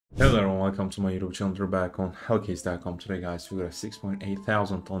Hello everyone, welcome to my YouTube channel. We're back on Hellcase.com. Today guys, we got a 6.8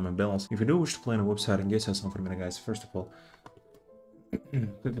 thousand tournament balance. If you do wish to play on the website and get some for me guys, first of all,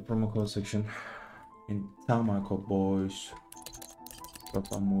 click the promo code section and tell my code boys.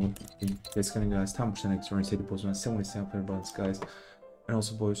 Basically guys, 10% extra in city deposit and 70 player balance guys. And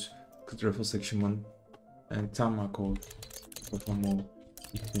also boys, click the referral section one and tell my code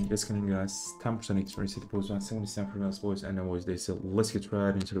Basically guys, 10% extra in city deposit and 70 for balance boys. And then boys, they say let's get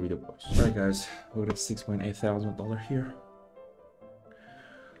right into the video boys. Alright guys, we got $6.8 thousand here.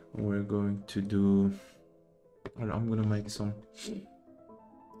 We're going to do, I'm gonna make some,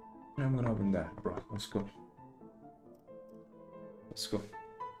 I'm gonna open that, bro. Let's go. Let's go.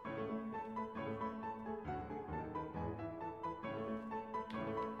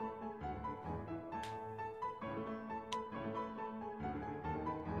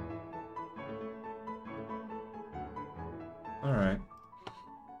 All right.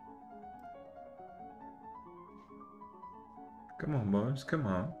 Come on, boys. Come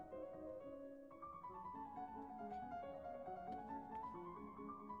on.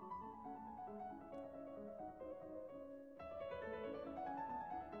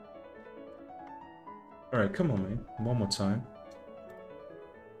 All right, come on, man. One more time.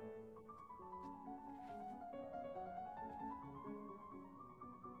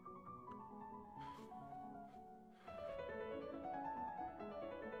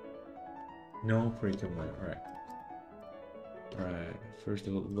 No freaking way. All right. All right. First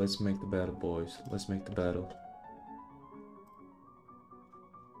of all, let's make the battle, boys. Let's make the battle.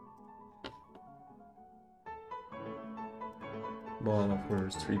 Ball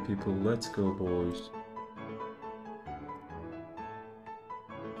offers 3 people. Let's go, boys.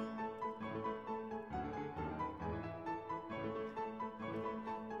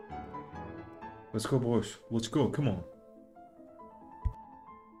 Let's go, boys. Let's go. Come on.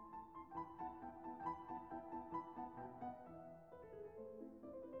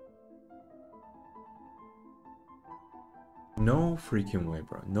 No freaking way,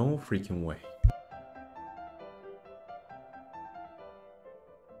 bro. No freaking way.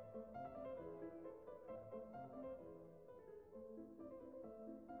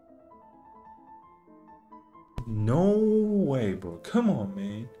 No way, bro. Come on,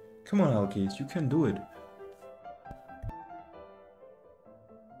 man. Come on, Hellcase. You can do it.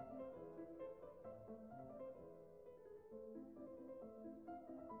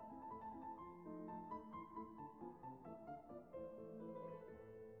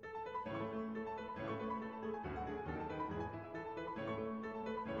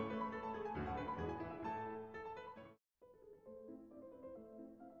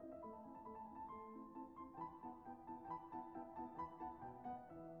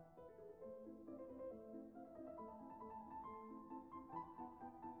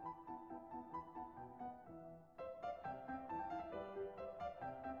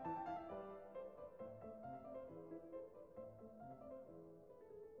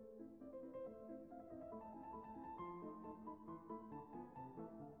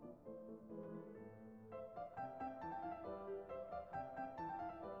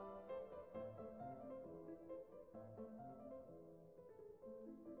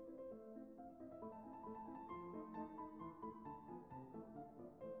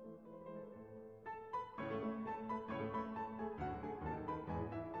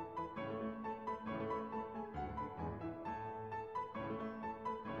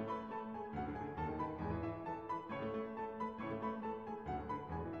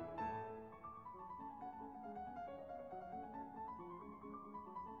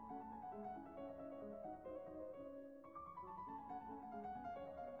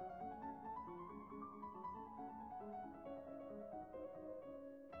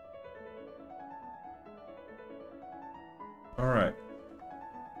 Alright.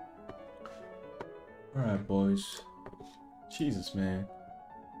 Alright, boys. Jesus, man.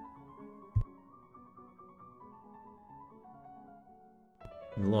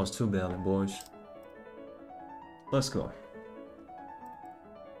 We lost 2 badly, boys. Let's go.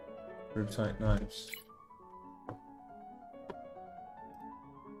 Riptide knives.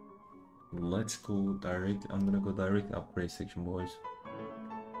 Let's go direct. I'm gonna go direct upgrade section, boys.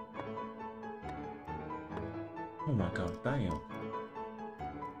 Oh my god, damn.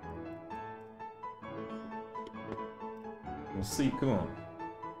 We'll see, come on.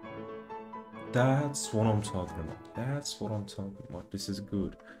 That's what I'm talking about. That's what I'm talking about. This is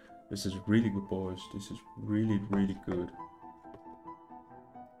good. This is really good, boys. This is really, really good.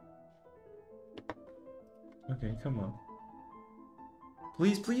 Okay, come on.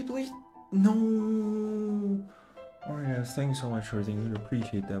 Please, please, please. No. Alright guys, thank you so much for everything. Really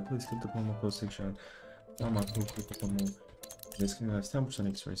appreciate that. Please click the promo code section. Promo code kurukafamuittin. This can have 10%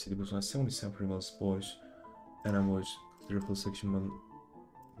 extra city plus 77 for most boys and I'm boys. The refill section will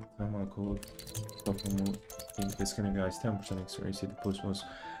promo code kurukafamuittin. This can guys 10% extra city plus most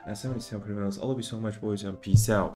and 77 for most. I love you so much boys and peace out.